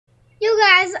You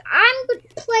guys, I'm going to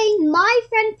play my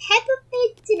friend Peppa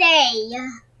Pig today.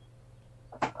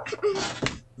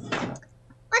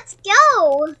 Let's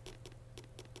go.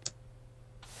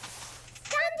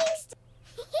 Standing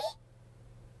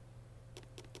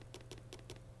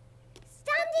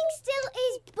still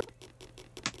is...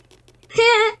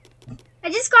 I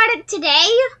just got it today.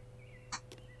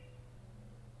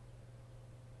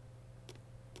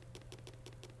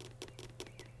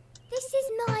 This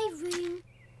is my room.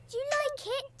 Do you like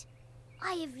it?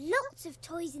 I have lots of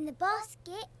toys in the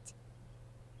basket.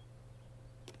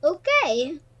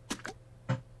 Okay.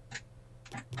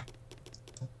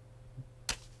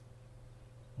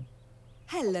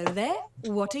 Hello there.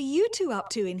 What are you two up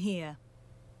to in here?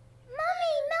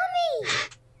 Mummy!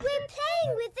 We're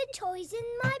playing with the toys in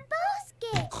my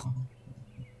basket.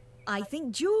 I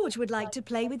think George would like to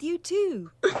play with you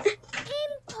too.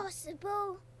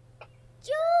 Impossible.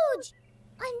 George,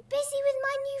 I'm busy with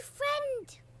my new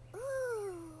friend.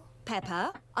 Ooh.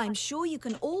 Peppa, I'm sure you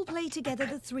can all play together,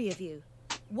 the three of you.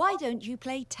 Why don't you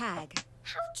play tag?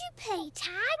 How do you play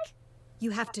tag? You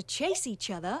have to chase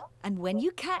each other, and when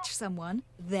you catch someone,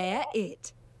 they're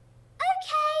it.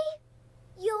 Okay,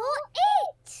 you're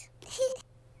it.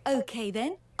 Okay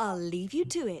then, I'll leave you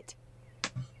to it.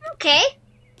 Okay.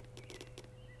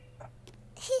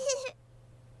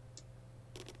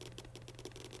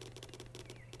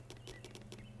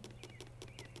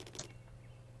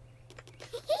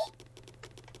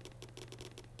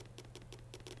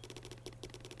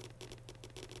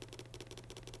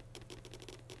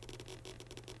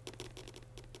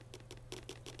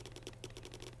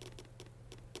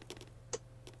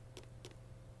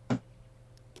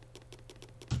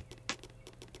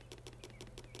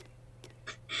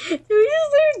 Is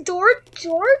there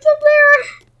George up there?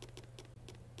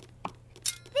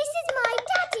 This is my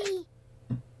daddy.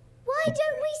 Why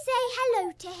don't we say hello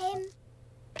to him?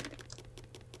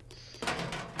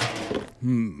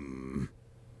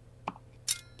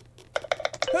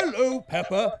 Hello,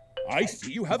 Peppa. I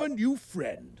see you have a new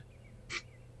friend.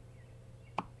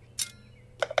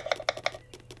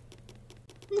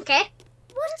 Okay.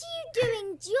 What are you doing,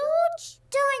 George?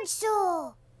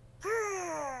 Dinosaur.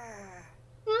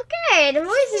 Okay, the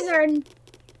voices are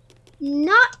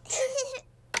not...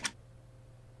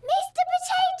 Mr.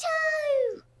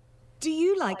 Potato! Do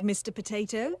you like Mr.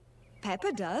 Potato?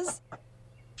 Peppa does.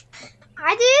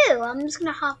 I do. I'm just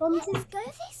going to hop on Let's go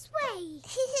this way.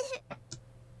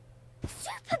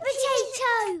 Super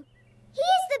Potato! He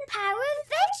has the power of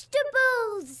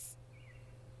vegetables.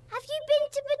 Have you been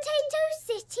to Potato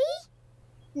City?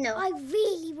 No. I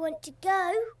really want to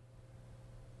go.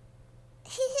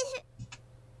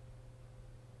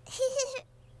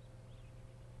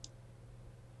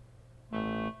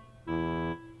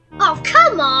 Oh,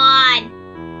 come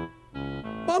on!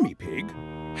 Mummy Pig,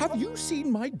 have you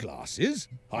seen my glasses?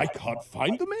 I can't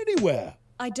find them anywhere.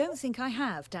 I don't think I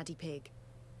have, Daddy Pig.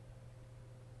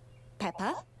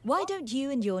 Peppa, why don't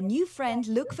you and your new friend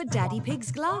look for Daddy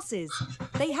Pig's glasses?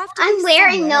 They have to I'm be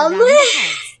wearing somewhere them. around the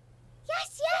house.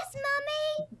 Yes,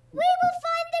 Mummy. We will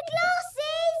find the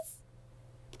glasses.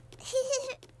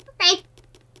 Okay.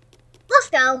 Let's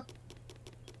go.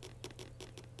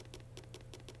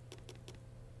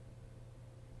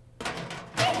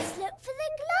 Let's look for the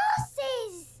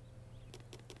glasses.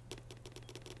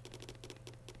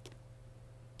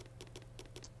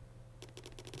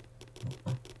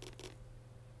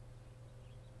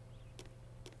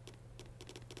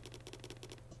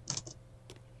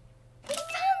 We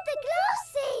found the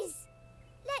glasses.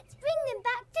 Let's bring them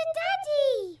back to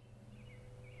Daddy.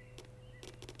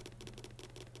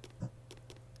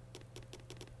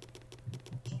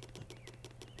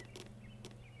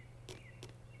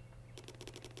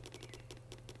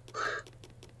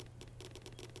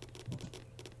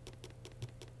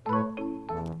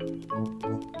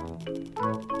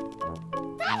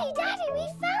 Daddy, we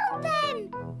found them!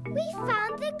 We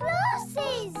found the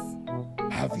glasses!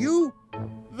 Have you?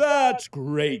 That's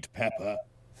great, Peppa.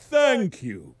 Thank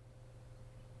you.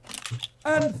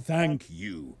 And thank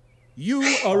you. You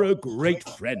are a great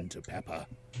friend to Peppa.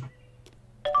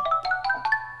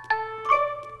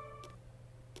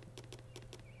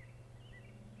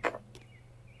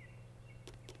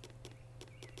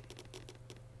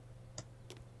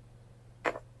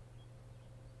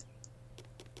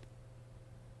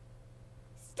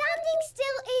 Standing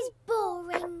still is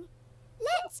boring.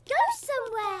 Let's go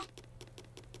somewhere.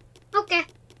 Okay.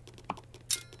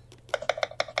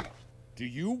 Do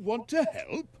you want to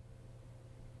help?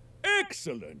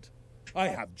 Excellent. I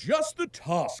have just the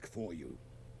task for you.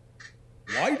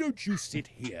 Why don't you sit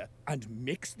here and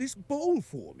mix this bowl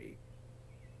for me?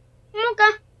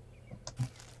 Okay.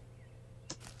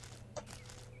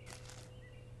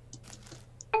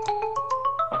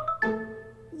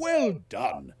 Well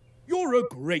done. You're a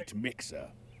great mixer.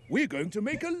 We're going to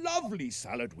make a lovely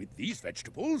salad with these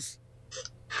vegetables.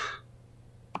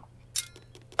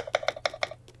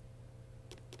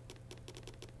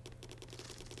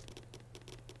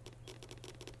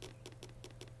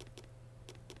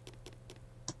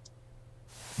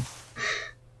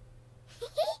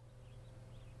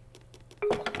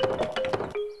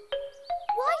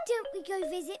 Why don't we go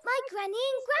visit my Granny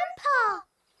and Grandpa?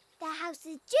 Their house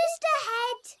is just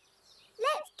ahead.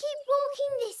 Let's keep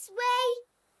walking this way.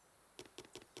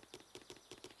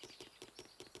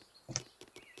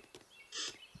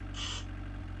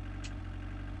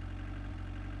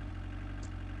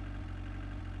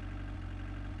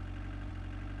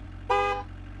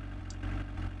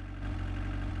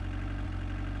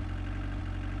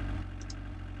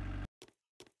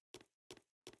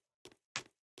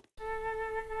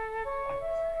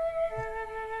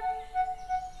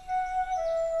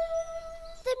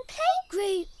 The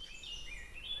playgroup.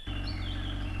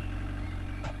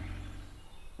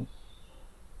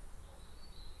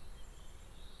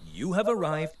 You have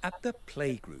arrived at the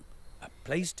playgroup, a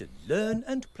place to learn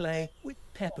and play with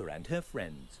Peppa and her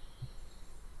friends.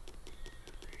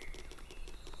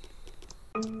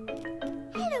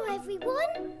 Hello,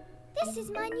 everyone. This is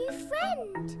my new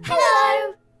friend.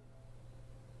 Hello.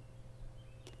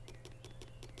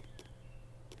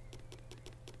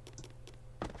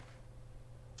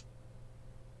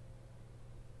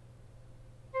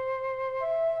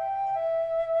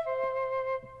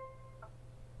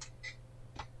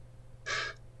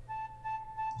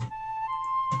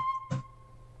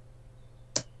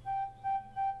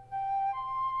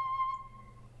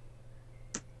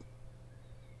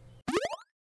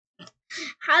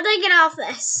 How do I get off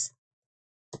this?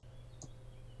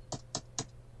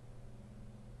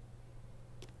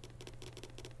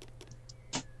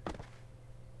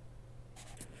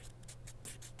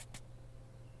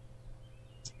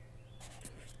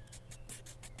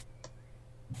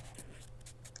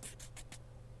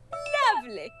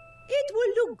 Lovely! It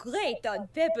will look great on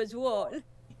Peppa's wall.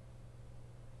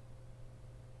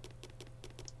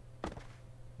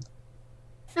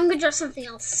 I'm gonna draw something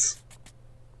else.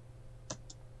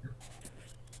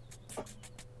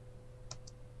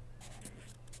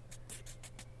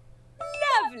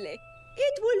 Lovely!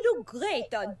 It will look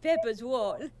great on Peppa's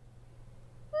wall.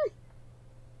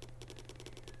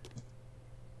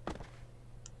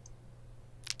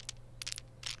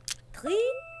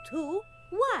 Three, two,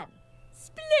 one.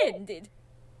 Splendid!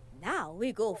 Now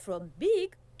we go from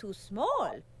big to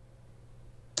small.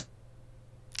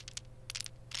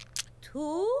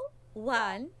 2,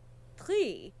 1,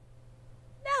 3.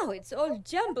 Now it's all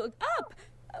jumbled up.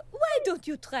 Why don't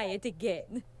you try it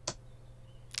again?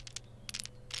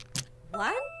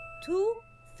 1, 2,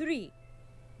 3.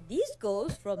 This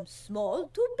goes from small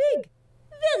to big.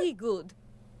 Very good.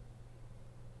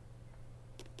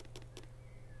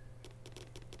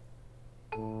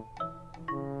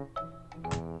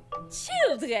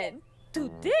 Children,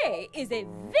 today is a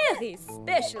very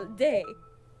special day.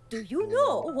 Do you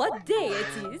know what day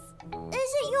it is?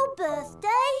 Is it your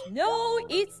birthday? No,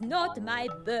 it's not my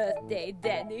birthday,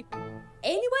 Danny.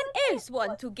 Anyone else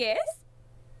want to guess?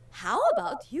 How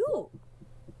about you?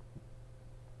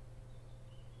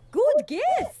 Good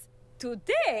guess.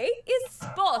 Today is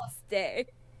Sports Day.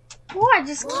 Oh, I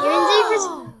just came in time for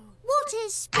Whoa! What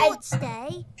is Sports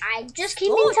Day? I just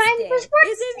came in time for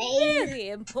Sports is a Day. very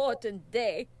important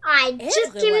day. I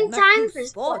just came in Everyone must time do for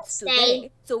sports Sports today,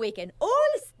 Day. so we can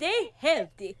all stay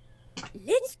healthy.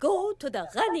 Let's go to the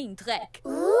running track.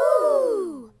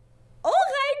 Ooh! All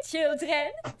right,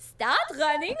 children, start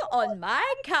running on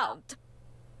my count.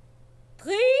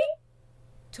 3,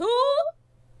 2,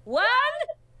 1,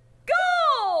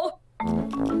 go!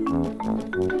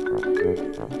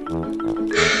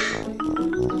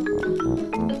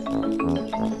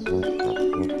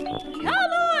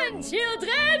 Come on,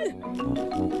 children!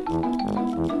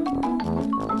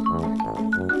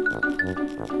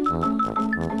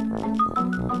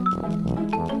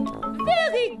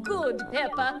 Very good,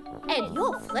 Peppa. And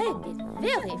your friend is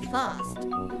very fast.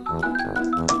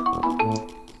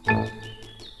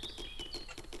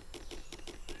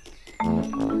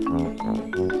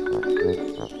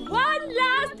 One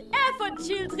last effort,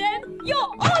 children. You're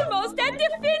almost at the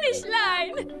finish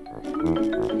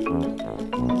line.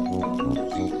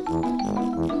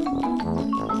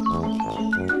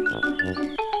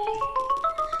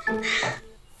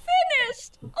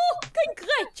 Finished! Oh,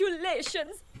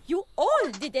 congratulations! You all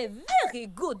did a very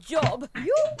good job.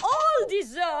 You all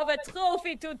deserve a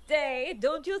trophy today,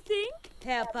 don't you think,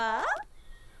 Peppa?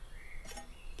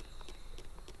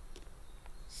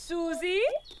 Susie?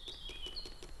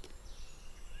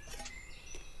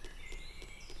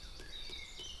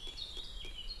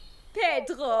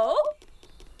 Pedro.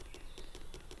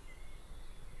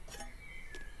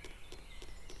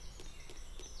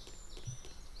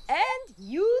 And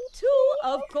you too,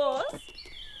 of course.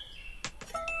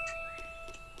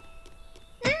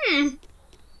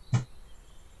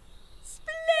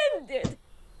 Splendid!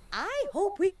 I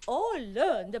hope we all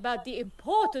learned about the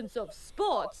importance of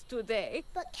sports today.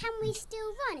 But can we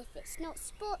still run if it's not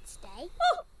sports day?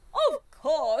 Oh, of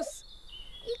course.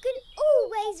 You can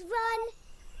always run.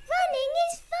 Running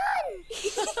is fun.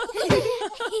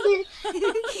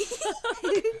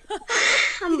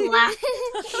 I'm laughing.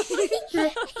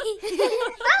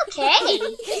 Okay.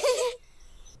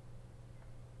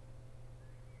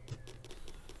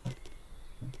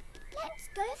 Let's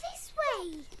go this way.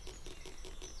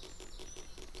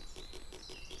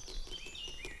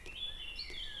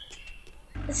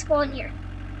 Let's go in here.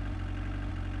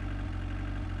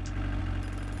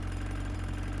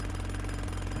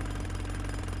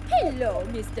 Hello,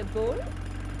 Mr. Bull.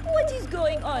 What is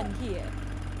going on here?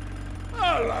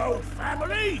 Hello,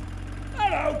 family.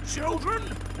 Hello, children.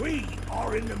 We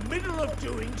are in the middle of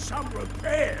doing some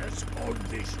repairs on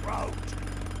this road.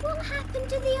 What happened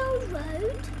to the old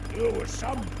road? There were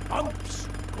some bumps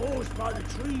caused by the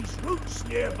tree's roots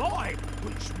nearby,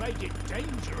 which made it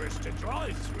dangerous to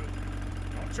drive through.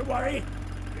 Not to worry.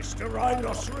 Mr.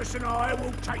 Rhinoceros and I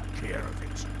will take care of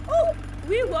it. Oh,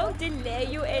 we won't delay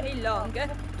you any longer.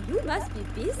 You must be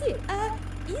busy.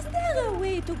 Is there a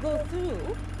way to go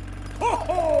through?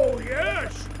 Oh,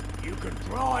 yes! You can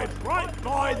drive right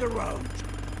by the road.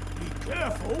 Be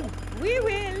careful. We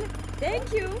will.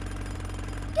 Thank you.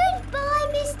 Goodbye,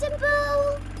 Mr.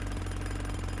 Bull.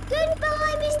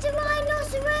 Goodbye, Mr.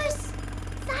 Rhinoceros.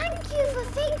 Thank you for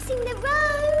fixing the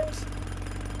road.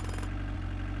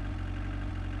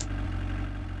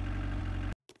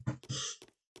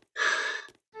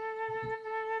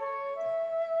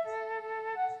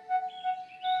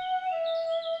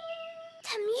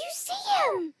 The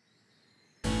museum.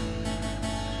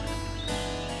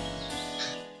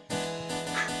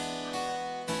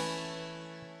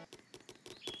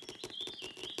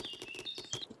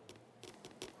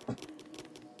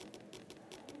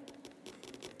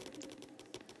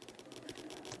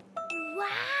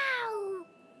 Wow!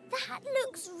 That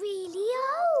looks really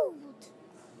old.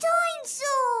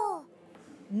 Dinosaur!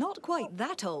 Not quite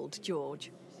that old,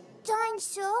 George.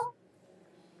 Dinosaur?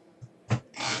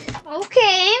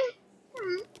 Okay.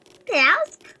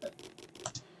 That's good.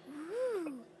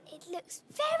 Ooh, it looks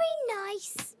very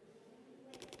nice.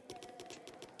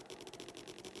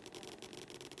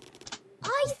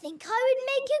 I think I would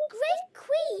make a great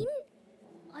queen.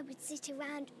 I would sit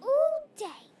around all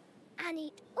day and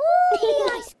eat all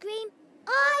the ice cream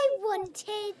I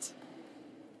wanted.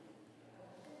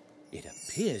 It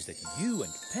appears that you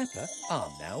and Peppa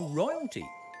are now royalty,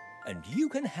 and you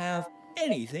can have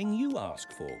anything you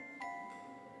ask for.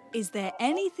 Is there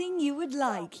anything you would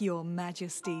like, Your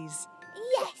Majesties?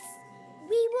 Yes,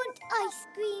 we want ice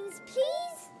creams,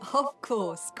 please. Of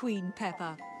course, Queen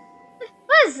Peppa.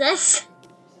 What is this?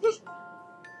 I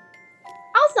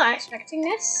was not expecting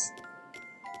this.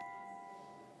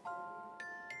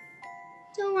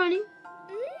 Still running.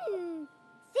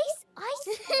 This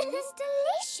ice cream is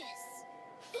delicious.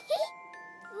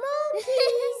 More,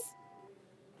 please.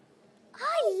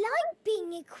 I like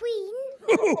being a queen.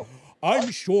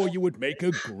 I'm sure you would make a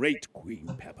great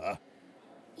queen, Peppa.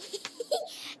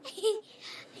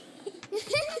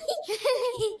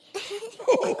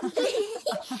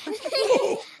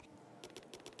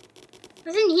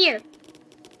 What's in here?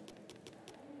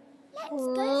 Let's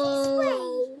go this way.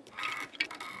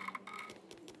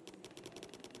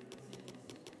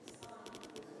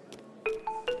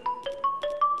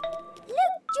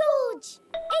 Look, George.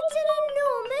 It's an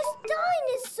enormous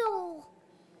dinosaur.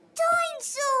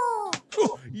 Dinosaur!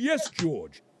 Oh, yes,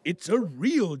 George. It's a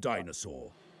real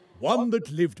dinosaur. One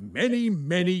that lived many,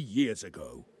 many years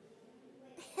ago.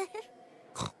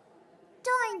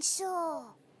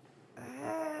 Dinosaur.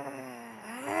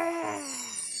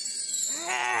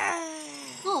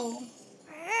 Oh.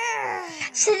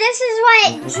 So this is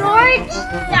what George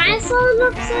Dinosaur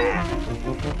looks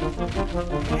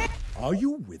like? Are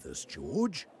you with us,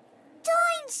 George?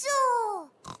 Dinosaur!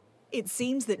 It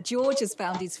seems that George has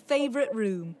found his favourite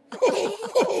room.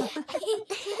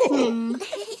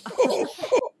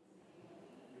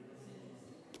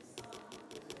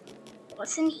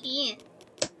 What's in here?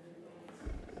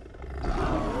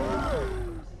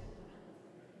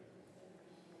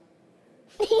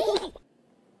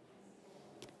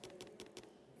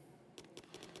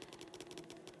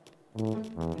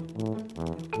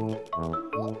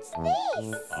 What's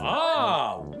this?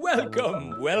 Ah,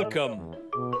 welcome, welcome.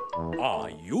 Are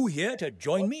you here to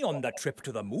join me on the trip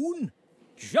to the moon?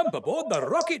 Jump aboard the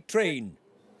rocket train.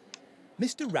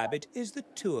 Mr. Rabbit is the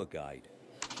tour guide.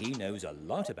 He knows a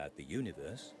lot about the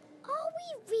universe. Are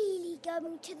we really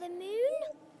going to the moon?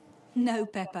 No,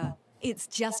 Peppa. It's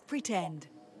just pretend.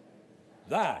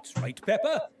 That's right,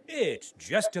 Peppa. It's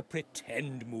just a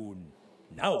pretend moon.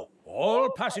 Now, all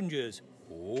passengers,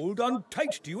 hold on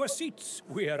tight to your seats.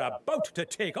 We're about to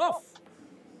take off.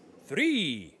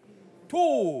 3,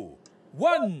 2,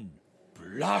 1,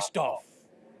 blast off.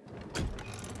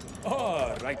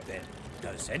 All right then.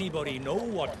 Does anybody know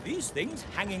what these things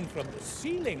hanging from the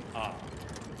ceiling are?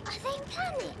 Are they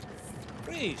planets?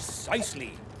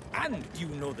 Precisely. And do you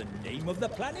know the name of the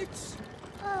planets?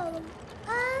 Oh,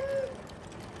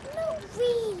 not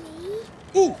really.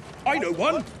 Ooh, I know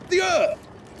one. The Earth.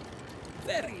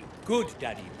 Very good,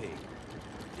 Daddy Pig.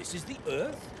 This is the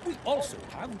Earth. We also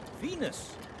have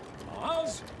Venus,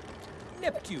 Mars,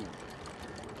 Neptune.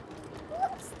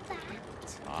 What's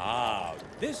that? Ah,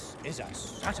 this is a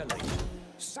satellite.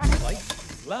 Satellites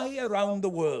fly around the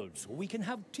world so we can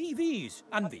have TVs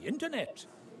and the internet.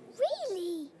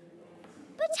 Really?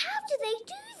 But how do they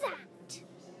do that?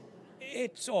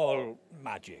 It's all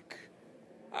magic.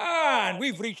 And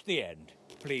we've reached the end.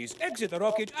 Please exit the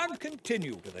rocket and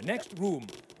continue to the next room,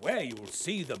 where you'll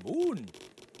see the moon.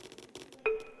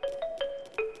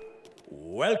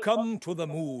 Welcome to the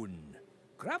moon.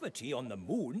 Gravity on the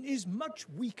moon is much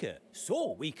weaker,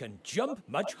 so we can jump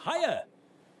much higher.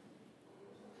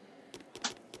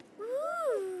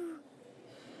 Ooh.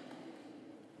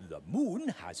 The moon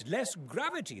has less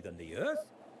gravity than the Earth,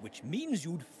 which means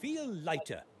you'd feel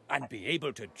lighter and be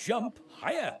able to jump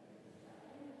higher.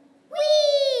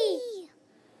 Whee!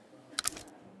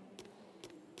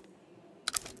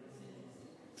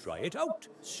 Try it out.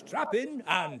 Strap in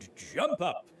and jump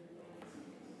up.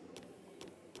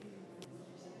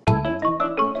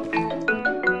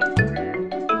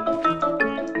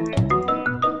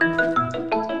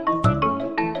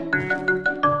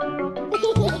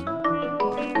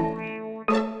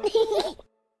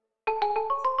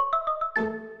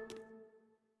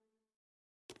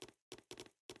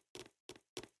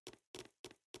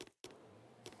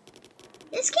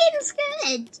 This game's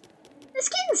good. This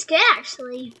game's good,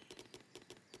 actually.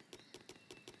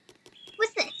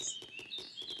 What's this?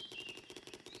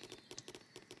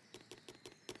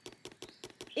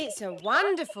 It's a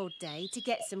wonderful day to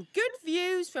get some good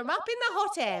views from up in the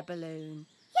hot air balloon.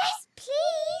 Yes, please.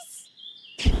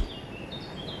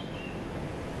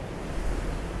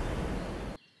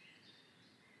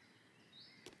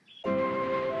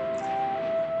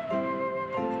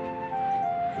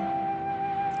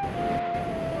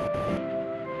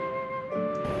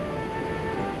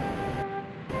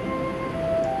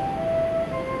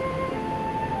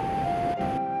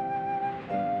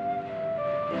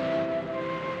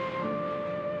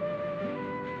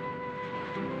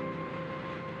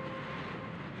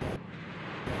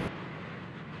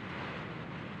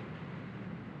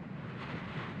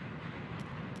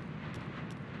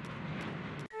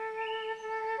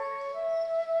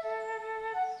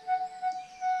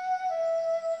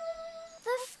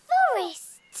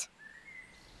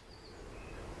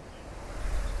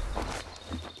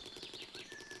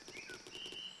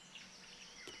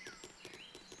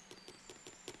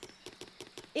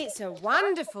 It's a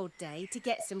wonderful day to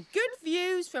get some good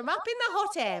views from up in the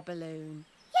hot air balloon.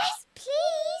 Yes,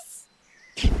 please.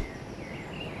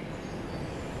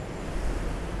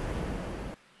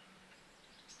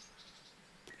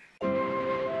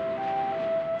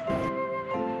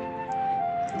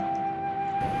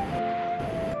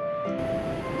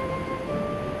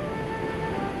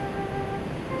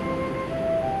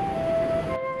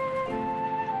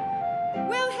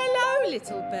 Well, hello,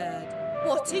 little bird.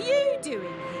 What are you doing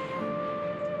here?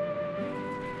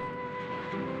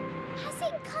 Has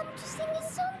it come to sing a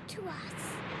song to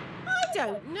us? I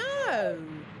don't know.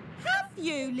 Have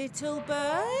you, little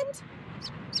bird?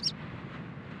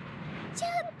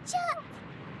 Chirp, chirp.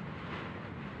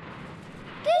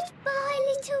 Goodbye,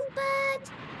 little bird.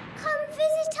 Come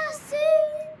visit us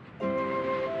soon.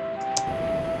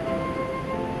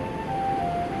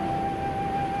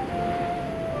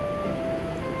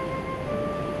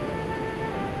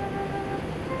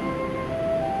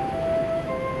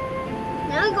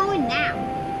 Where are we going now?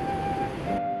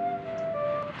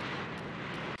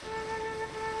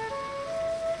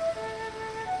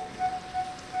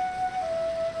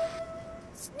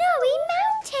 Snowy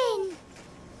Mountain.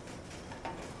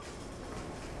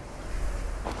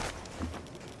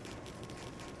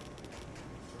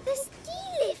 The ski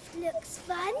lift looks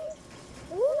fun.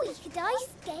 Oh, we could ice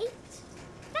skate.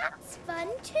 That's fun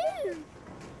too.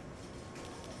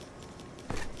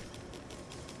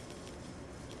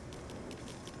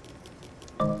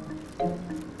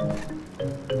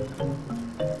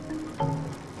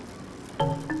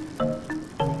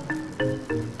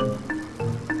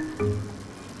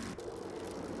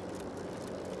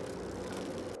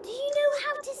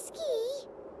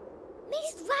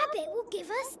 give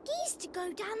us skis to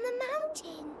go down the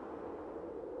mountain.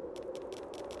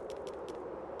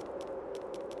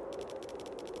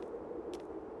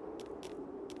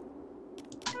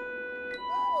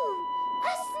 Ooh,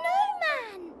 a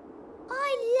snowman! I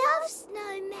love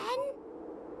snowmen.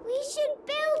 We should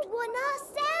build one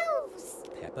ourselves.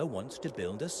 Peppa wants to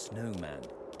build a snowman.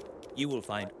 You will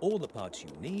find all the parts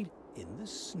you need in the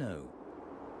snow.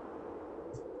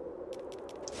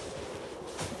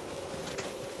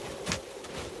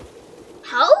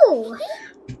 Oh!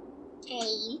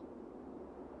 Okay.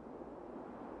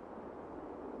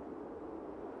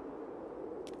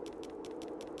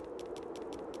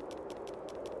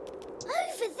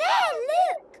 Over there,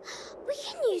 look! We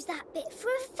can use that bit for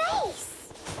a face.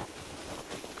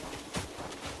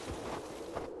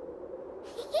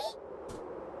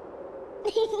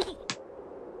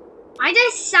 Why do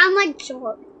I sound like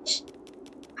George?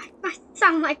 I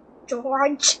sound like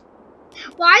George.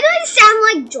 Why do I sound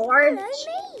like George? Follow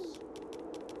me.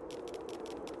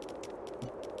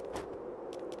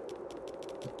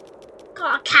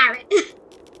 Got a carrot.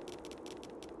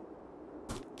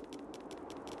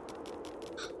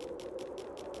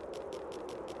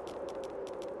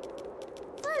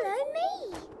 Follow me.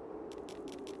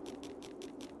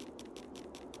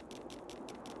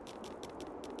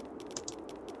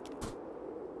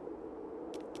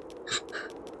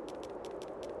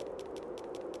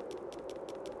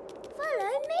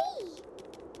 Follow me.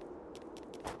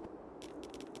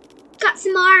 Got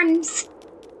some arms.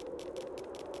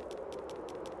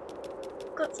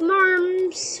 Got some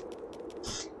arms.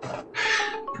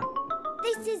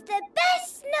 This is the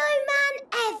best snowman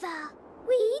ever.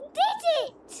 We did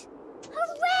it!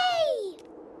 Hooray!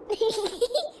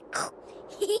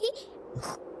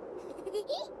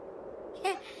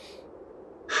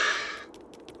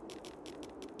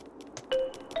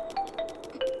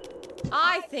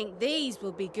 I think these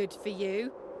will be good for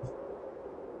you.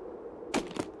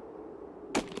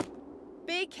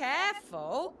 Be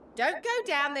careful. Don't go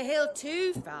down the hill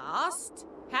too fast.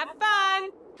 Have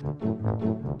fun.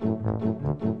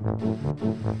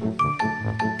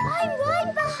 I'm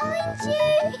right behind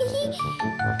you.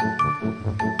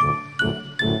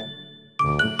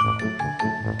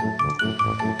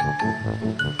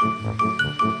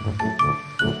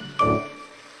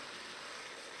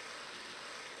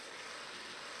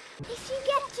 If you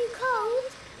get too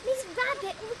cold, Miss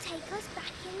Rabbit will take us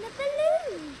back in the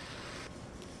balloon.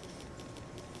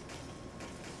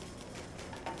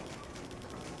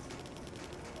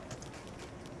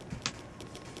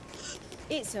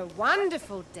 It's a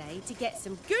wonderful day to get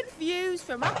some good views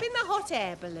from up in the hot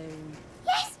air balloon.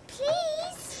 Yes,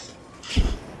 please.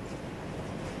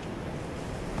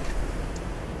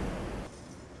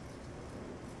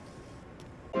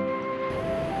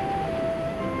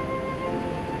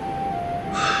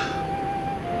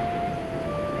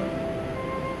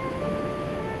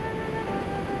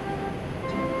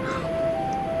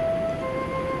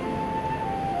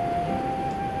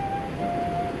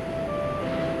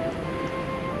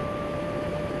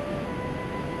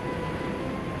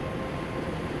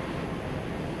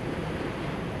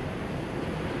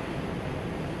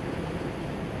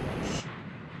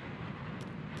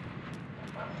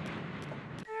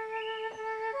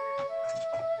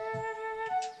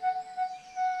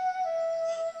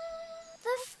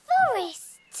 The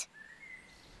forest.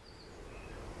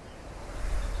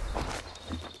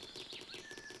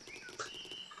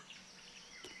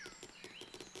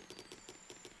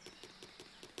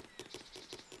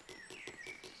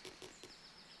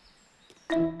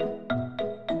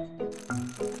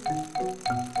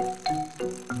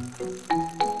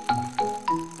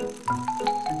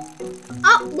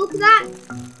 Oh, look at that.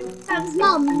 That's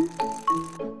Mum.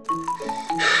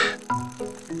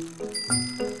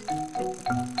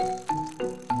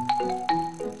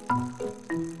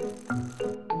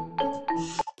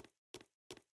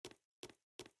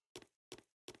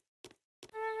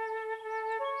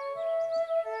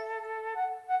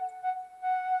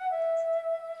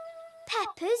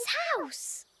 Peppa's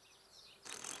house.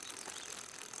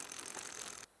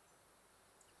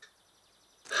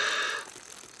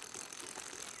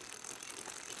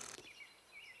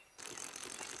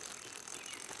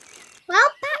 Well,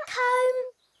 Back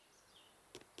home.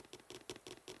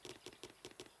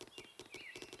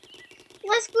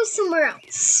 let's go somewhere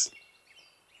else.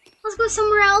 Let's go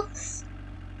somewhere else.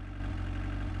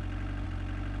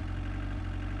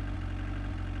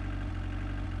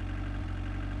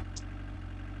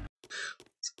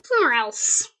 Somewhere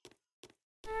else.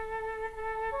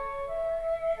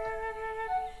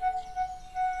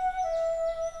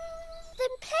 The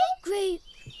playgroup.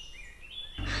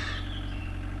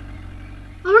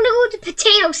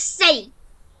 Potato City.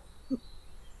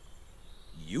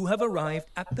 You have arrived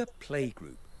at the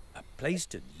playgroup, a place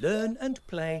to learn and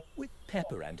play with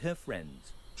Peppa and her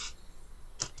friends.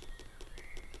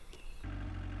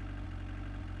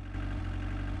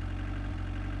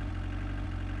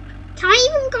 Can I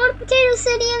even go to Potato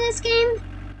City in this game?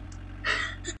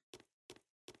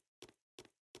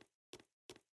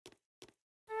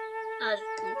 I was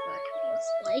looking for this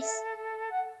place.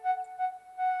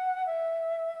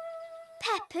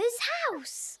 Peppa's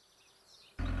house.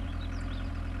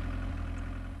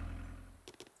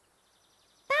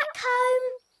 Back home.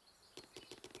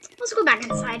 Let's go back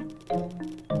inside.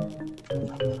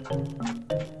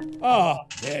 Ah,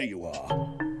 there you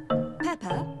are.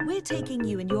 Peppa, we're taking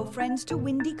you and your friends to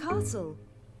Windy Castle.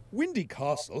 Windy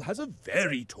Castle has a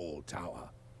very tall tower.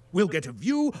 We'll get a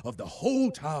view of the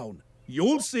whole town.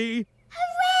 You'll see.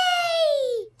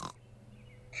 Hooray!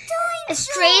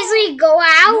 Strangely go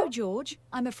No, out. George,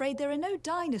 I'm afraid there are no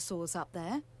dinosaurs up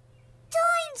there.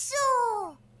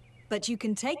 Dinosaur! But you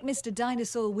can take Mr.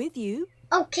 Dinosaur with you.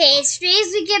 Okay,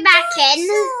 strangely get back in.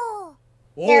 Dinosaur!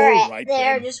 All right,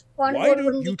 They're then. just one Why go to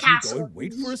don't Windy you two Castle. go and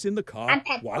wait for us in the car And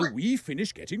Peppa. while we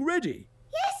finish getting ready?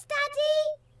 Yes,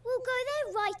 Daddy. We'll go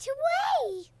there right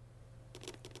away.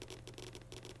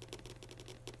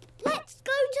 Let's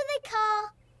go to the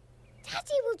car.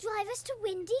 Daddy will drive us to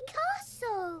Windy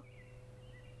Castle.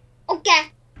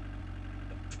 Okay.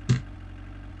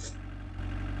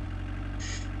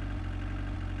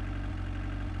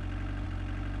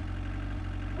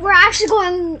 We're actually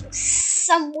going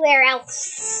somewhere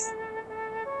else.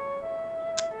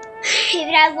 It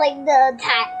has like the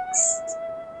text.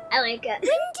 I like it.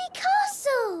 Windy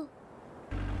Castle.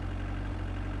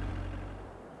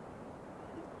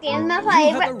 Game my You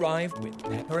have favorite. arrived with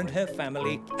Peppa and her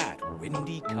family at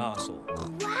Windy Castle.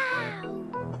 Wow.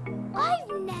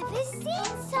 I've never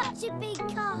seen such a big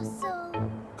castle.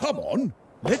 Come on,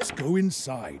 let's go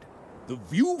inside. The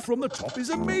view from the top is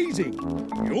amazing.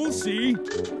 You'll see.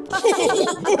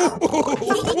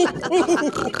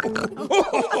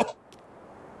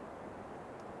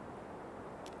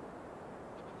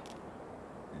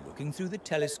 Looking through the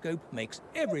telescope makes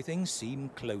everything seem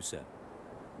closer.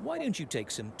 Why don't you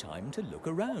take some time to look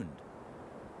around?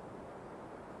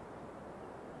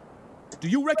 Do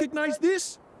you recognize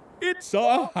this? It's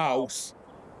our house.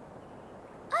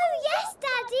 Oh, yes,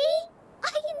 Daddy. I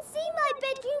can see my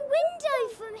bedroom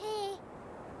window from here.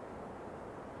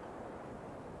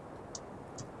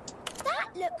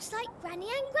 That looks like Granny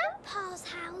and Grandpa's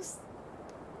house.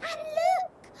 And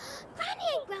look, Granny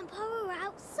and Grandpa are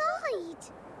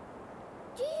outside.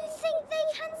 Do you think they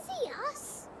can see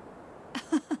us?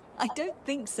 I don't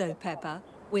think so, Peppa.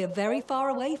 We're very far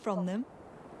away from them.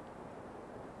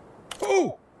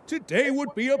 Oh, today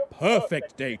would be a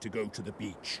perfect day to go to the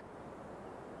beach.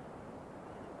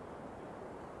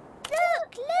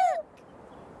 Look, look!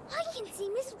 I can see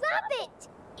Miss Rabbit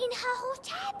in her hot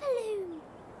air balloon.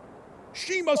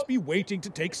 She must be waiting to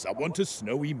take someone to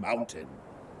Snowy Mountain.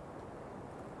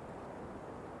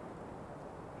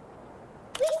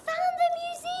 We found the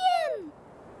museum!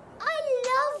 I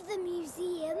love the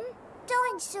museum.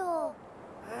 Dinosaur.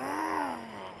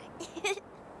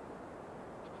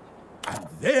 And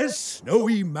there's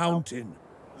Snowy Mountain.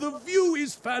 The view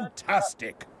is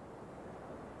fantastic.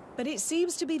 But it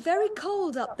seems to be very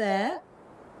cold up there.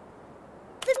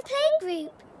 The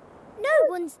playgroup. No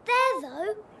one's there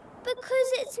though,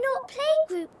 because it's not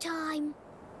playgroup time.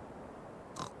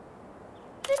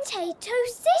 Potato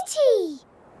City.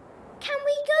 Can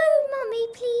we go, Mummy,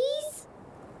 please?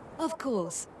 Of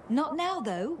course. Not now,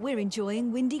 though. We're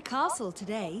enjoying Windy Castle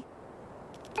today.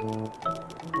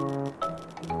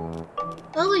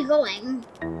 Where are we going?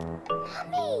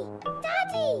 Mummy,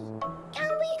 Daddy, can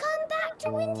we come back to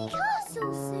Windy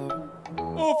Castle soon?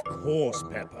 Of course,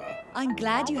 Peppa. I'm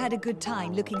glad you had a good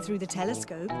time looking through the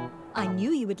telescope. I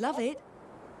knew you would love it.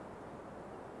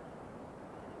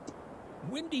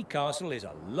 Windy Castle is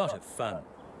a lot of fun.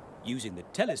 Using the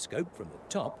telescope from the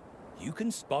top, you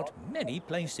can spot many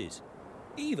places,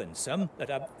 even some that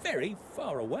are very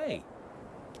far away.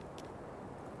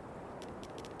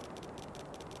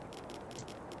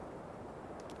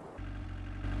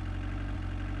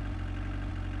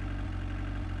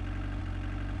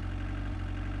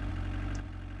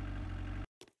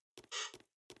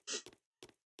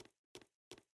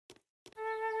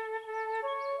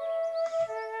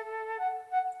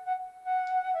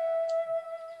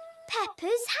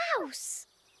 Peppa's house.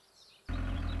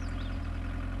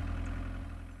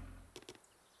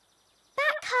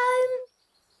 Back home.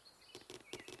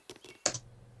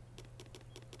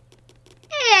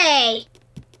 Hey!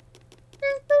 Who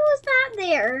was that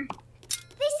there?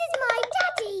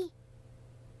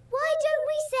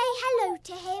 hello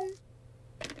to him.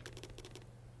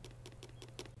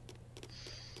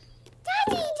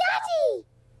 Daddy, Daddy!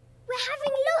 We're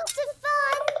having lots of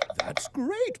fun. That's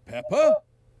great, Peppa.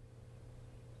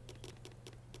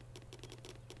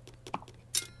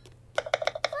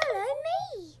 Follow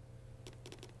me.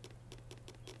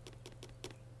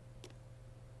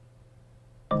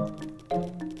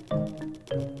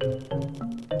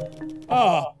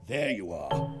 Ah, there you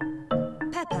are.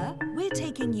 Peppa, we're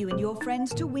taking you and your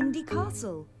friends to Windy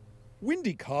Castle.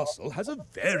 Windy Castle has a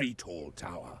very tall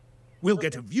tower. We'll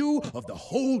get a view of the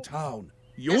whole town.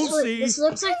 You'll see. This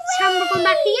looks like the time we're going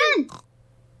back again.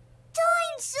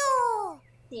 Dinosaur!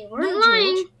 They No, weren't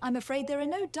lying. George, I'm afraid there are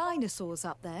no dinosaurs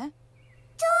up there.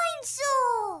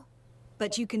 Dinosaur!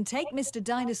 But you can take Mr.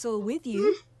 Dinosaur with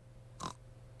you.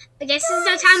 I guess this is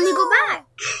our time to go back.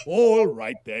 All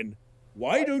right, then.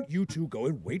 Why don't you two go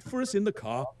and wait for us in the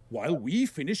car while we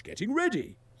finish getting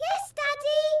ready? Yes,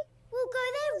 Daddy! We'll go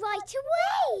there right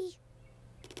away.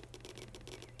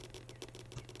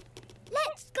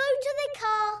 Let's go to the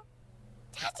car.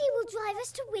 Daddy will drive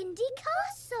us to Windy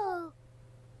Castle.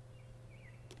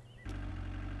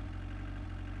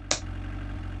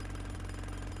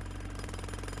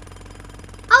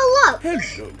 Oh, look.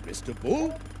 Hello, Mr.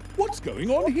 Bull. What's going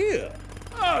on here?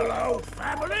 Hello,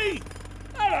 family.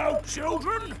 Hello,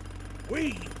 children.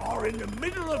 We are in the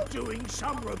middle of doing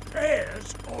some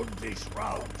repairs on this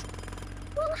road.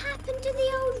 What happened to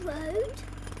the old road?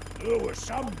 There were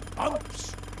some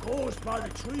bumps caused by the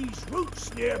tree's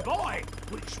roots nearby,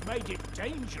 which made it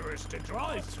dangerous to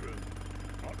drive through.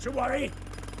 Not to worry.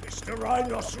 Mr.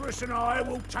 Rhinoceros and I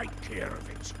will take care of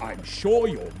it. I'm sure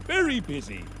you're very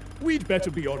busy. We'd better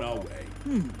be on our way.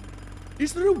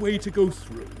 Is there a way to go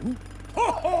through?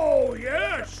 Ho,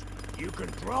 yes! You can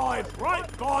drive right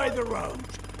by the road.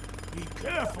 Be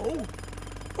careful.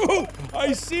 Oh,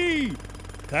 I see.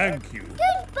 Thank you.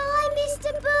 Goodbye,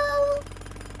 Mr. Bull.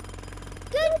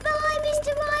 Goodbye,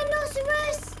 Mr.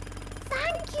 Rhinoceros.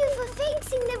 Thank you for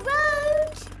fixing the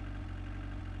road.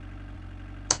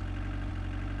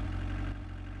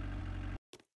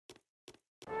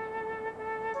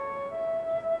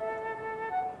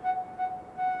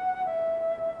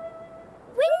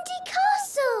 Windy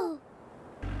Castle.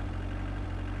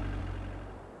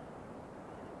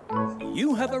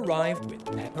 You have arrived with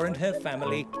Peppa and her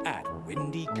family at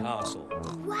Windy Castle.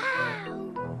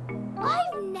 Wow.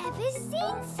 I've never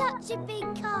seen such a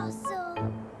big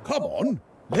castle. Come on,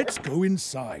 let's go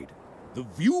inside. The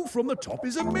view from the top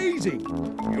is amazing.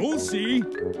 You'll see.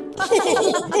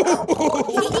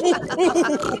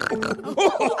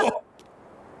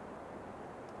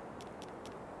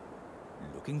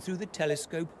 Looking through the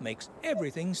telescope makes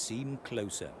everything seem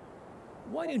closer.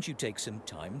 Why don't you take some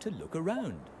time to look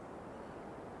around?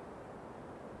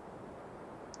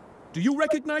 Do you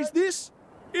recognize this?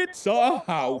 It's our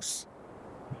house.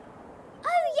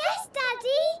 Oh, yes,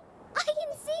 Daddy. I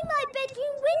can see my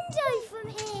bedroom window from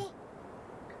here.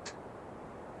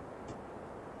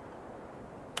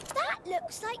 That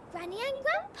looks like Granny and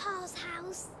Grandpa's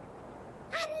house.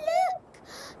 And look,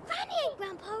 Granny and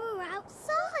Grandpa are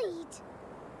outside.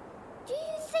 Do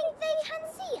you think they can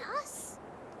see us?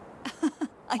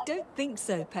 I don't think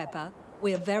so, Peppa.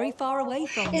 We're very far away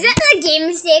from Is you. that a game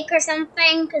mistake or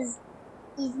something? Because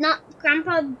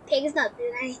Grandpa Pig's not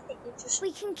doing anything.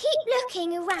 We can keep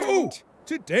looking Oh, around.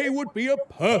 today would be a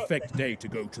perfect day to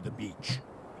go to the beach.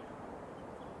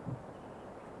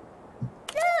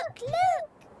 Look, look.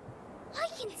 I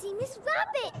can see Miss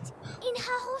Rabbit in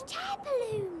her hot air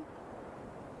balloon.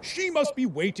 She must be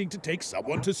waiting to take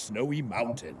someone to Snowy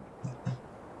Mountain.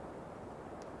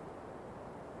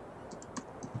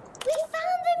 We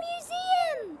found the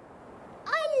museum.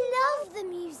 I love the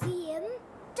museum.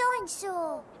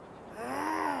 Dinosaur.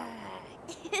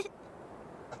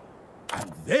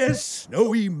 And there's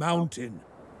Snowy Mountain.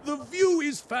 The view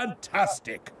is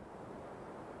fantastic.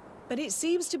 But it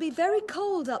seems to be very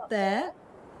cold up there.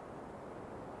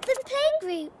 The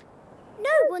playgroup. No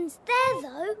one's there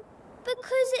though,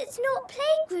 because it's not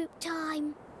playgroup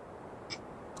time.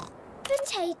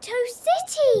 Potato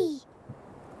City.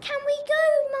 Can we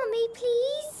go, Mummy,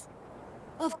 please?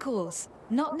 Of course.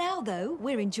 Not now, though.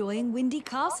 We're enjoying Windy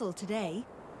Castle today.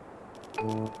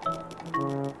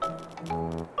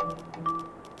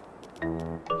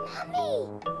 Mummy,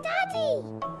 Daddy,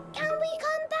 can we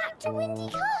come back to Windy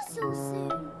Castle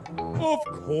soon? Of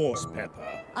course,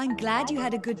 Peppa. I'm glad you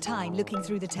had a good time looking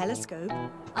through the telescope.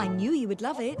 I knew you would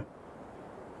love it.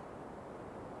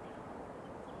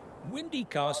 Windy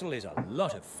Castle is a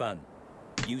lot of fun.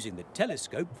 Using the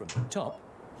telescope from the top,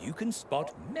 you can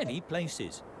spot many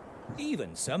places,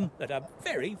 even some that are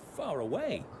very far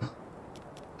away.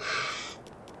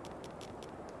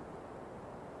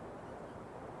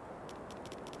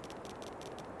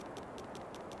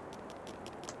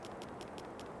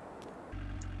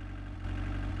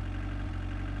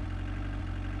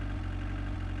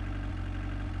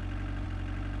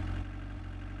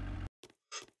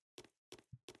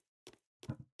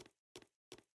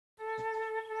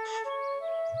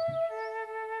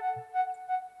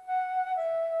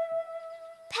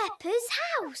 Peppa's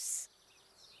house.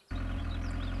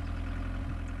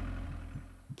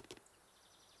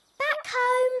 Back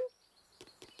home.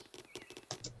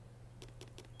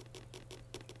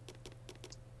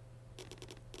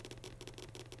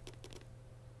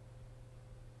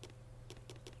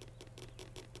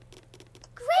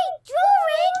 Great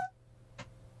drawing!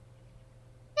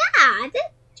 Yeah,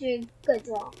 that's a good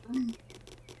drawing.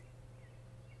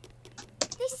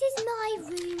 This is my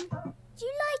room. Do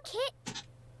you like it?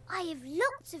 I have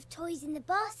lots of toys in the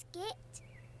basket.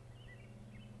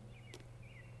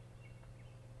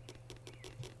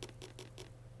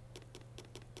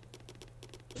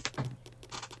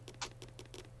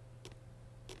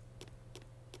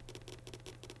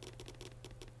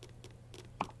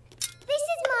 This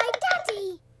is my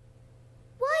daddy.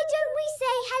 Why don't we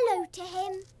say hello to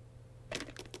him?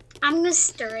 I'm gonna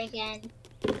stir again.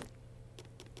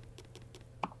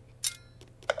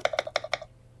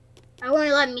 I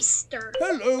won't let me stir.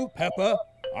 Hello, Peppa.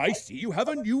 I see you have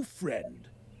a new friend.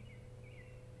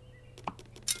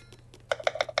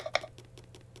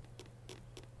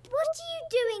 What are you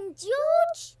doing,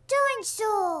 George?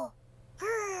 Dinosaur.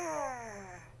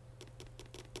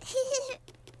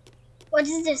 What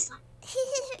is this?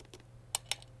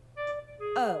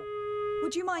 Oh,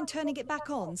 would you mind turning it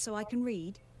back on so I can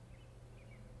read?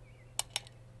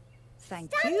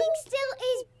 Thank Standing you. still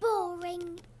is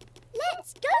boring.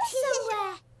 Let's go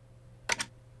somewhere.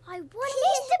 I want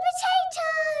Mr.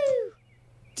 Potato.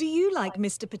 Do you like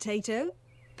Mr. Potato?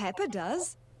 Peppa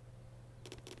does.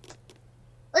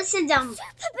 Listen down.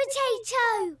 Super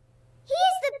Potato. He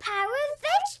is the power of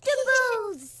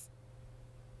vegetables.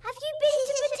 Have you been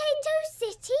to Potato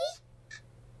City?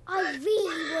 I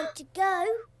really want to go.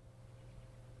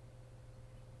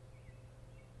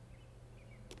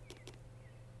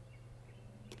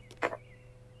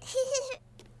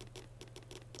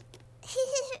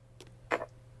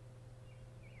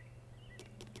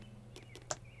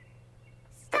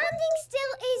 Standing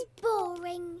still is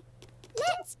boring.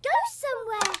 Let's go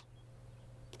somewhere.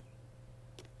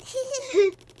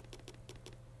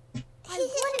 I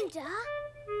wonder.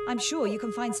 I'm sure you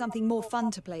can find something more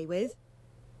fun to play with.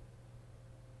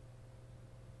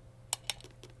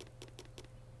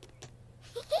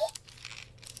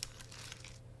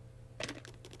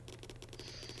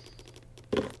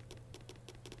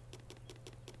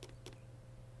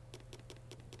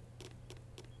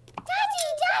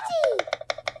 Daddy!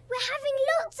 We're having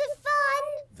lots of fun.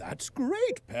 That's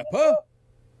great, Peppa.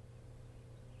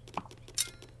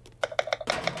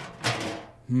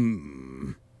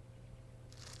 You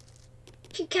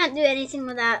can't do anything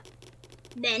with that.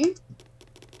 Then.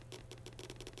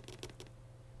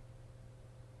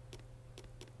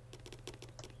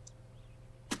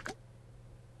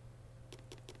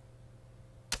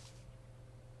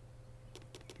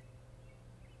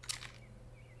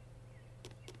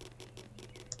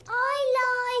 I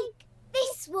like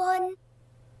this one.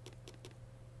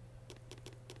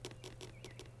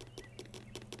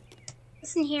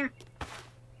 Listen here.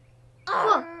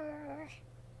 Oh.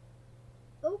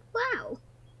 Oh, wow.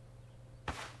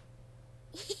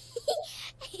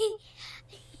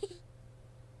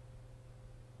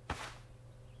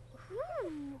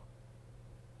 Ooh.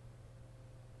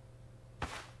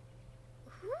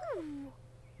 Ooh.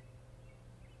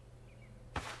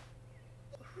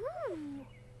 Ooh.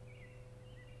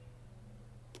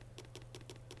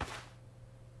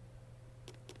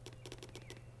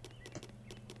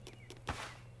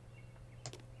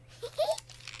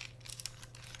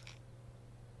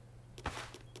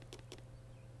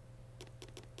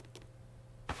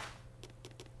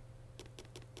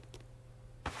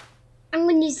 I'm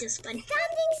gonna use this one.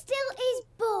 Standing still is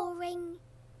boring.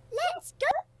 Let's go.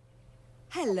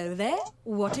 Hello there.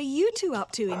 What are you two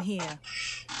up to in here? Mummy!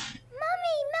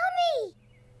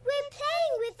 We're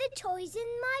playing with the toys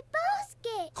in my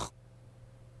basket.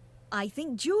 I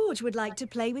think George would like to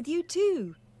play with you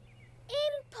too.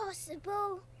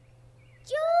 Impossible.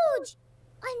 George,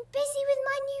 I'm busy with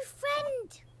my new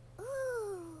friend.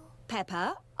 Ooh.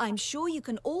 Peppa, I'm sure you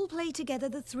can all play together,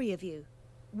 the three of you.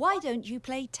 Why don't you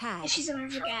play tag? She's gonna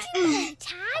forget. Play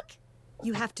tag?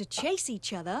 You have to chase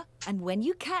each other, and when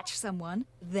you catch someone,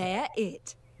 they're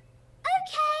it.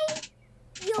 Okay.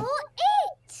 You're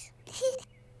it.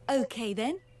 Okay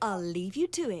then, I'll leave you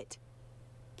to it.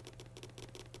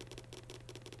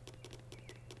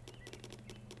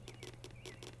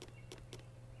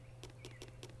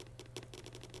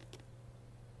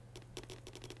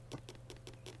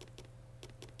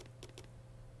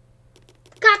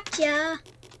 Gotcha.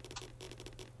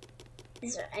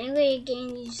 Is there any way you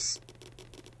can use?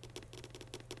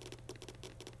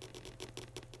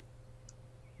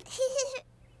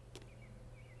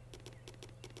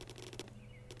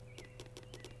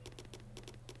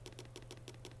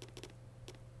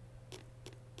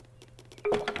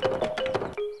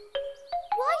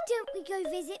 go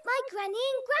visit my Granny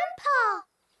and Grandpa.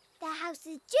 Their house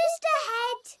is just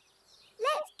ahead.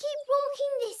 Let's keep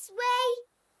walking this way.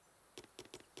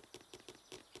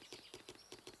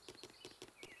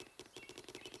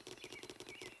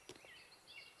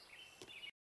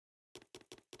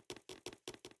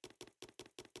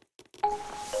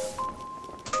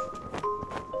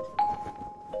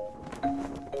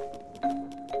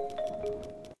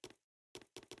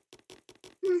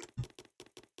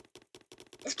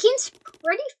 This game's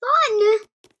pretty fun.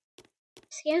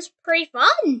 This game's pretty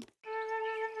fun.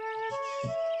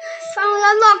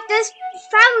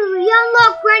 Finally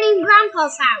unlocked Granny and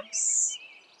Grandpa's house.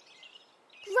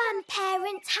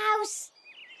 Grandparents' house.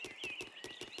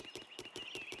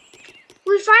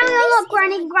 We finally unlocked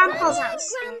Granny and Grandpa's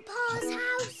house. Grandpa's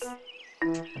house.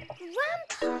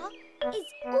 Grandpa is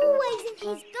always in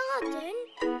his garden,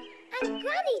 and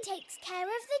Granny takes care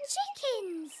of the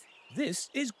chickens. This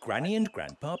is Granny and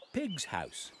Grandpa Pig's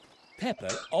house. Peppa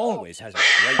always has a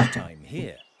great time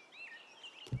here.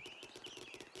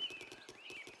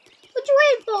 What you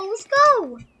waiting for? Let's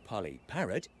go. Polly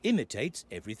Parrot imitates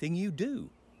everything you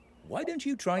do. Why don't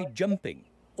you try jumping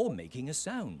or making a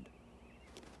sound?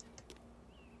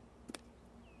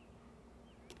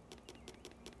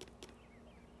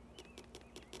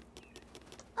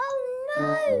 Oh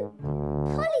no!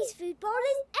 Polly's food bowl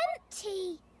is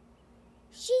empty.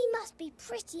 She must be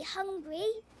pretty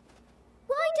hungry.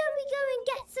 Why don't we go and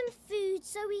get some food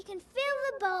so we can fill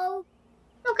the bowl?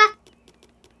 Okay.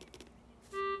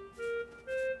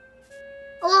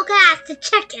 Look at the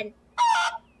chicken.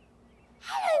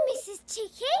 Hello, Mrs.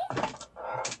 Chicken.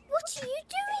 What are you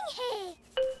doing here?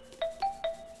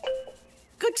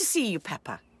 Good to see you,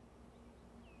 Peppa.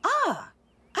 Ah,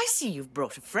 I see you've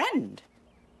brought a friend.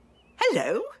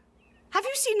 Hello. Have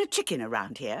you seen a chicken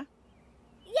around here?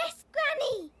 Yes,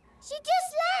 Granny. She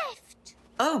just left.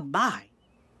 Oh, my.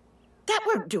 That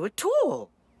won't do at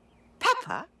all.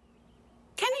 Peppa,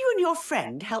 can you and your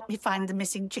friend help me find the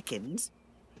missing chickens?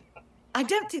 I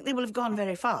don't think they will have gone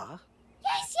very far.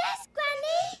 Yes,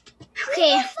 Granny.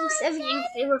 Okay, looks everything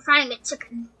they were finding a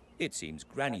chicken. It seems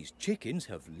Granny's chickens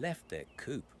have left their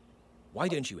coop. Why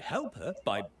don't you help her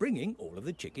by bringing all of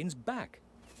the chickens back?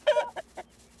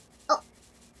 Oh.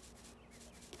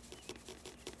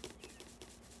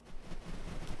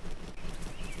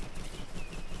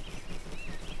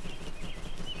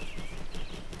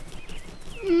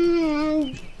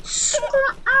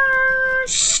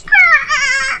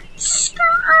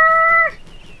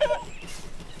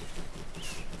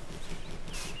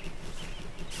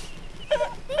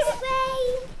 This way.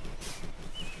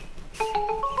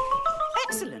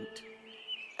 Excellent.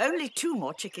 Only 2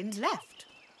 more chickens left.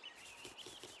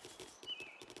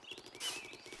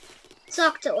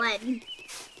 Sucked it when.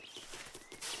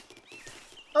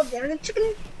 Oh, there's a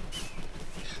chicken.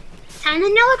 Time to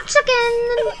know a chicken.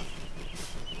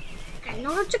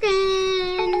 Another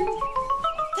chicken.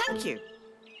 Thank you.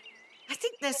 I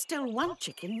think there's still 1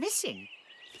 chicken missing.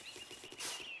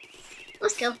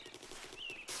 Let's go.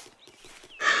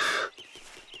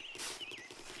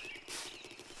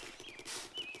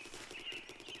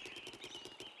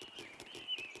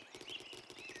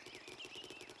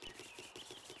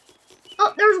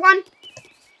 Oh, there's 1.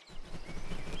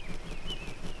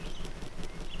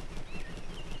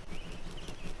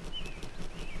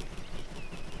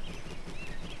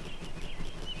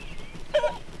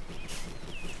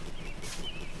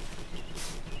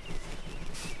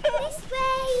 This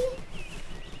way.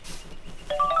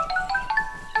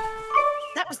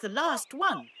 That was the last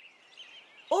one.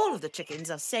 All of the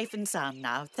chickens are safe and sound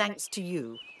now, thanks to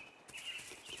you.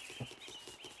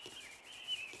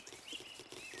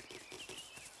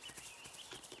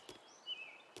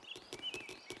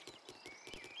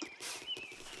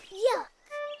 Yuck.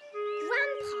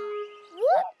 Grandpa,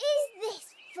 what is this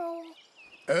for?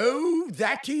 Oh,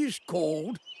 that is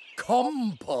called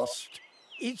compost.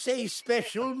 It's a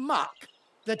special muck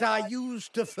that I use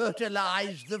to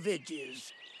fertilize the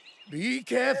veggies. Be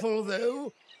careful,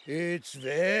 though. It's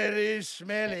very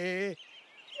smelly.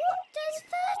 What does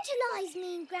fertilise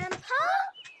mean, Grandpa?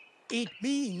 It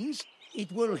means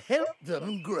it will help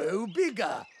them grow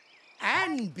bigger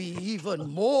and be even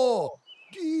more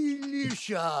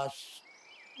delicious.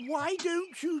 Why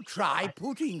don't you try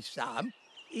putting some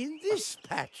in this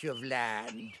patch of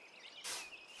land?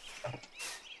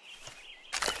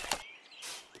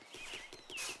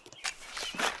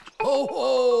 Ho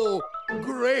ho!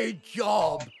 Great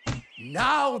job!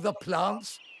 Now the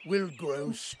plants will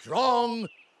grow strong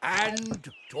and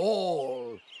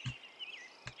tall.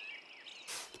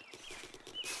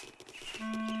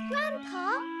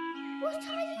 Grandpa, what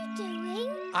are you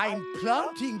doing? I'm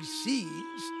planting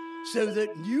seeds so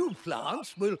that new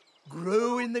plants will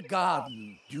grow in the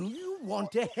garden. Do you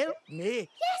want to help me?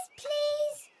 Yes,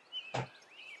 please.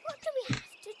 What do we have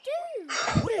to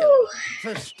do? Well,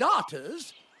 for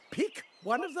starters, pick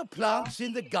one of the plants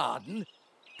in the garden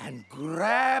and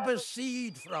grab a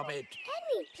seed from it.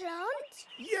 Any plant?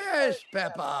 Yes,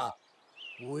 Peppa.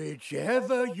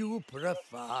 Whichever you prefer.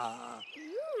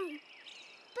 Ooh,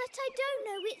 but I don't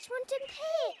know which one to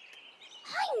pick.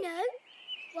 I know.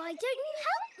 Why don't you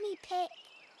help me pick?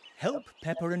 Help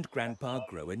Peppa and Grandpa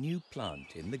grow a new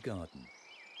plant in the garden.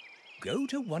 Go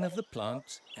to one of the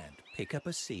plants and pick up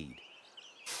a seed.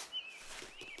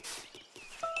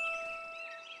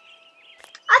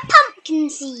 A pumpkin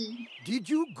seed. Did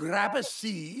you grab a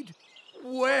seed?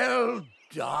 Well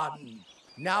done.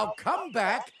 Now come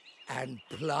back and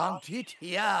plant it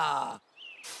here.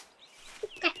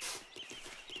 Okay.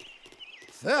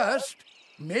 First,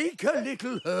 make a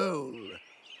little hole.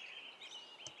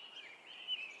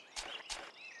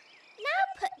 Now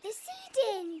put the seed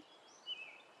in.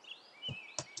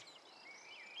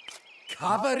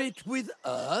 Cover it with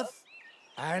earth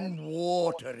and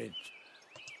water it.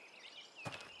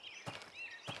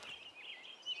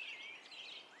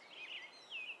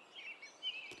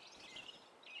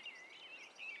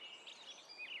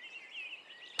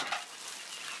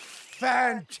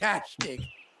 Fantastic!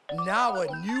 Now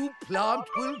a new plant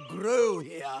will grow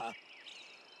here.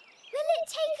 Will it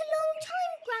take a long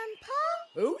time,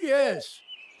 Grandpa? Oh, yes.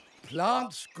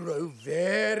 Plants grow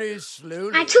very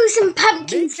slowly. I chose some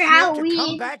pumpkins for Make sure Halloween. to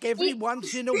come back every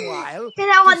once in a while Because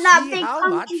I want to that see big how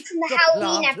pumpkin much from the the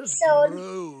Halloween plant has episode.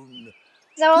 grown.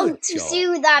 So I want Good to job. see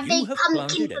that You big have pumpkin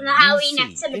planted from a the new Halloween seed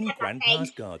episode of in Peppa Grandpa's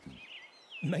Pig. garden.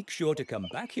 Make sure to come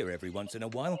back here every once in a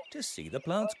while to see the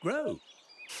plants grow.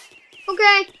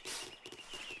 Okay.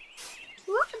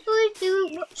 What do we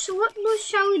do? So what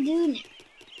shall we do now?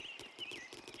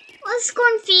 Let's go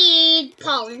and feed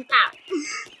Polly the parrot.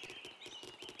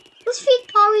 Let's feed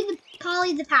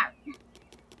Polly the parrot.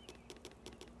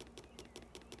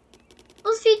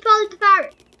 Let's feed Polly the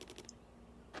parrot.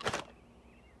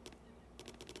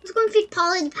 Let's go and feed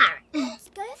Polly the parrot. Let's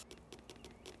go.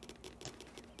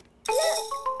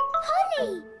 Look,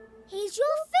 Polly, here's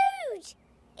your food.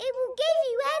 It will give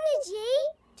you energy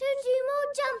to do more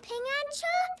jumping and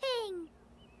chirping.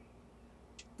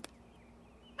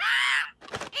 Ah!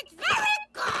 It's very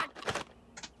good.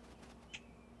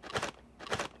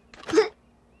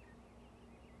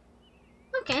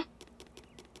 Okay.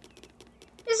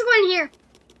 Let's go in here.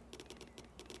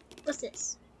 What's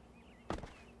this?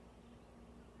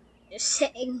 Just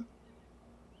sitting.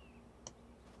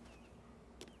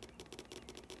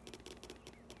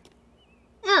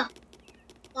 Oh.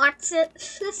 What's it?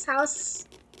 This house.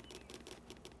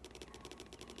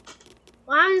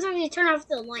 What happens if you turn off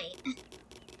the light?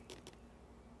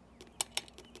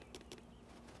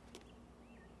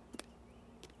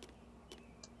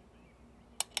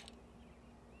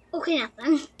 Okay,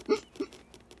 nothing.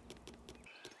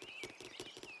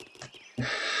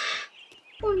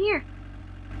 Go in here.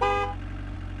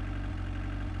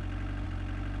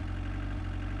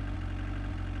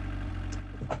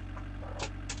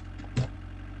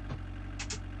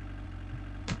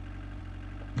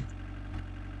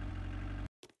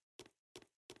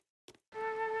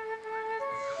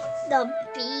 The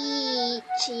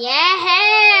beach,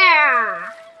 yeah!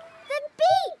 The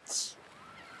beach.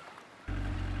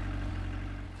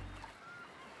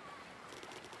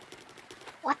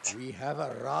 What? We have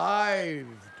arrived.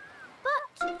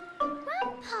 But,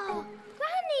 Grandpa,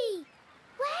 Granny,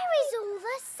 where is all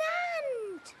the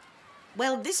sand?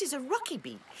 Well, this is a rocky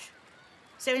beach.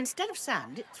 So instead of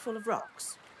sand, it's full of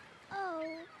rocks. Oh,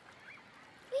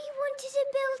 we wanted to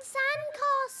build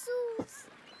sandcastles.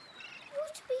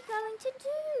 What are we going to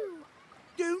do?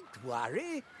 Don't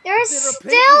worry. There's There are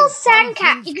plenty still of fun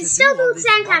sandcastles. things You can to still do on build this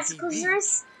sandcastles rocky because beach.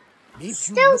 there's If you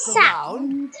still look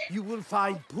around, sand. you will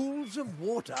find pools of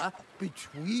water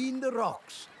between the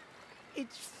rocks.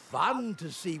 It's fun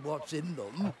to see what's in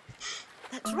them.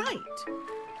 That's right.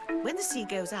 When the sea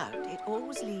goes out, it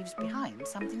always leaves behind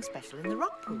something special in the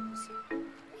rock pools.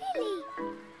 Really?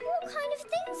 What kind of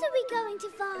things are we going to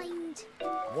find?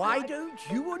 Why don't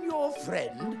you and your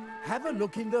friend have a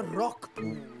look in the rock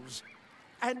pools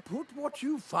and put what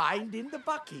you find in the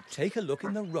bucket? Take a look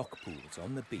in the rock pools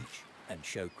on the beach and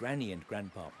show Granny and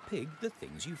Grandpa Pig the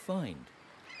things you find.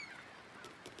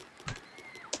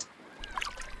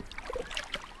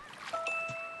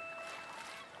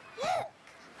 Look,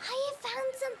 I have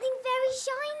found something very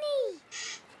shiny.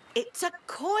 It's a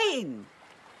coin.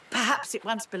 Perhaps it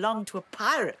once belonged to a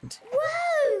pirate.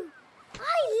 Whoa!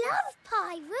 I love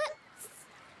pirates.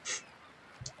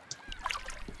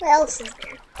 What else is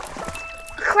there?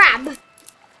 A crab.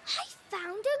 I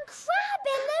found a crab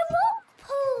in the rock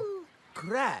pool.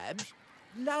 Crabs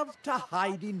love to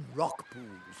hide in rock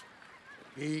pools.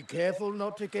 Be careful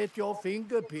not to get your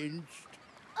finger pinched.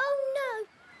 Oh no,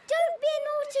 don't be a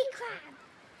naughty crab.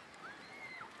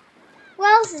 What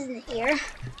else is in here?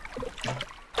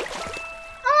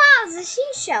 Oh wow, it's a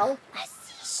seashell. A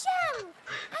seashell,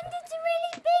 and it's a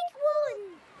really big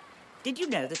one. Did you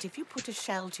know that if you put a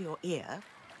shell to your ear,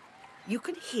 you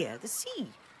can hear the sea?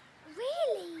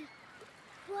 Really?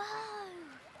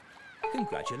 Whoa.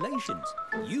 Congratulations!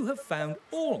 You have found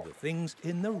all the things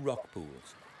in the rock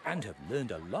pools and have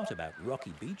learned a lot about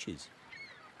rocky beaches.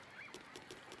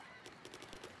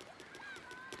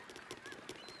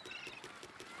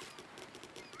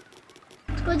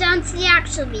 Let's go down to the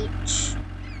actual beach.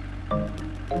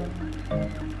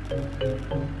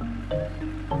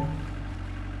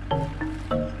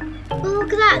 Oh,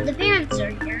 look at that, the parents are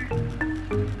here.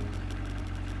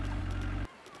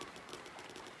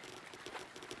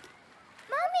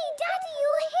 Mummy, Daddy,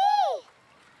 you're here.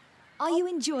 Are you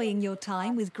enjoying your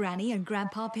time with Granny and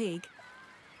Grandpa Pig?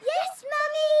 Yes,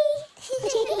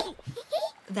 Mummy.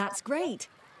 That's great.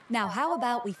 Now how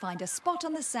about we find a spot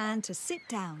on the sand to sit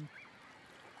down?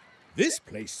 This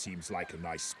place seems like a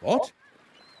nice spot.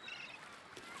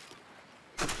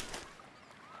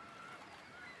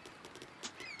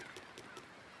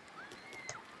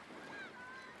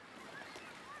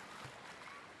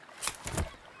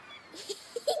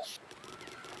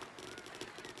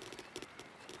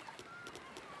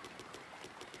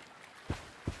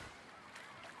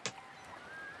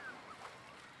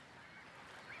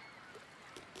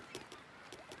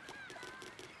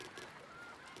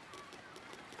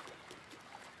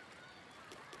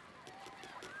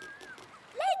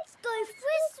 Let's go for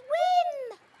a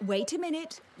swim. Wait a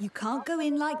minute. You can't go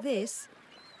in like this.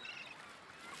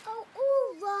 Oh,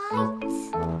 all right.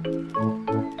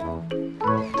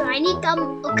 Do I need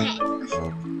them? Okay.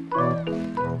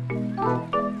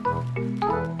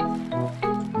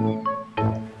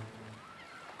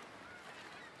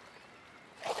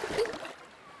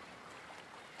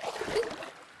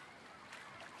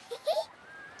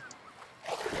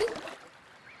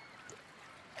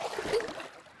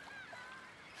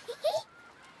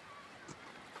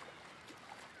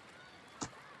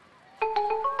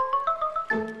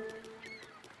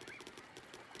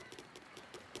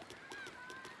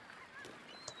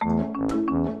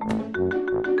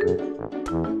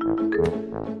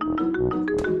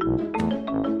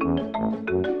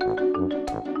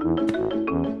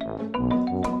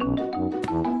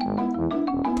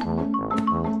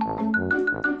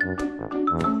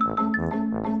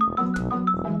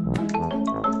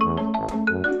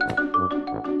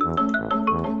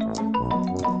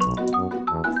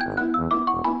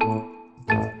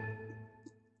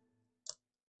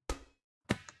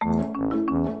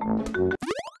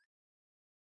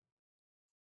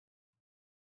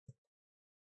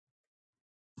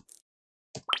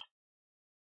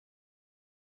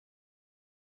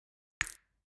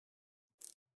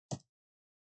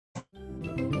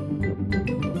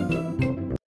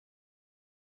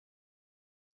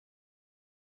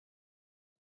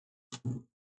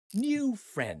 New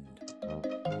friend.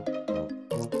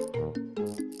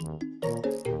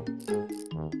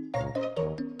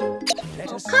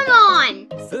 Let us Come start. on!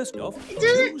 First off, It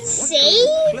doesn't choose what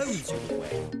save? clothes you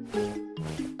wear.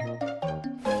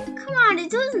 Come on, it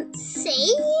doesn't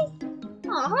save?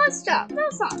 Oh, that's not.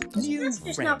 New That's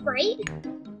just friend. not great.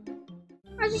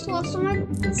 I just lost all my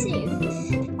save.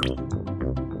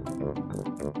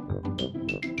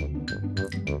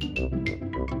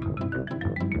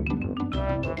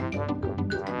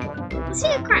 Let's see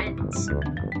the credits.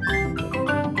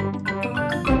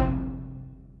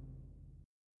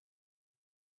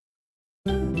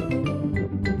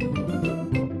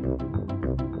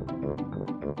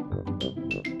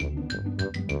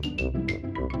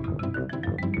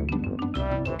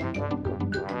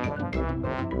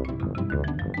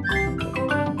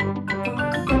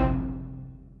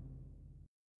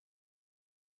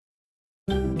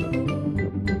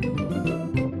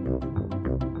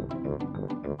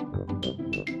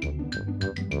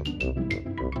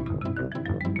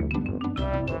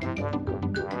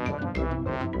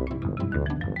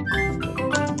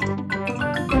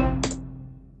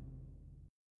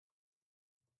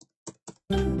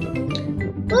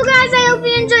 Well guys, I hope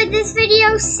you enjoyed this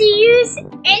video. See you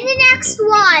in the next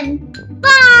one.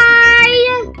 Bye!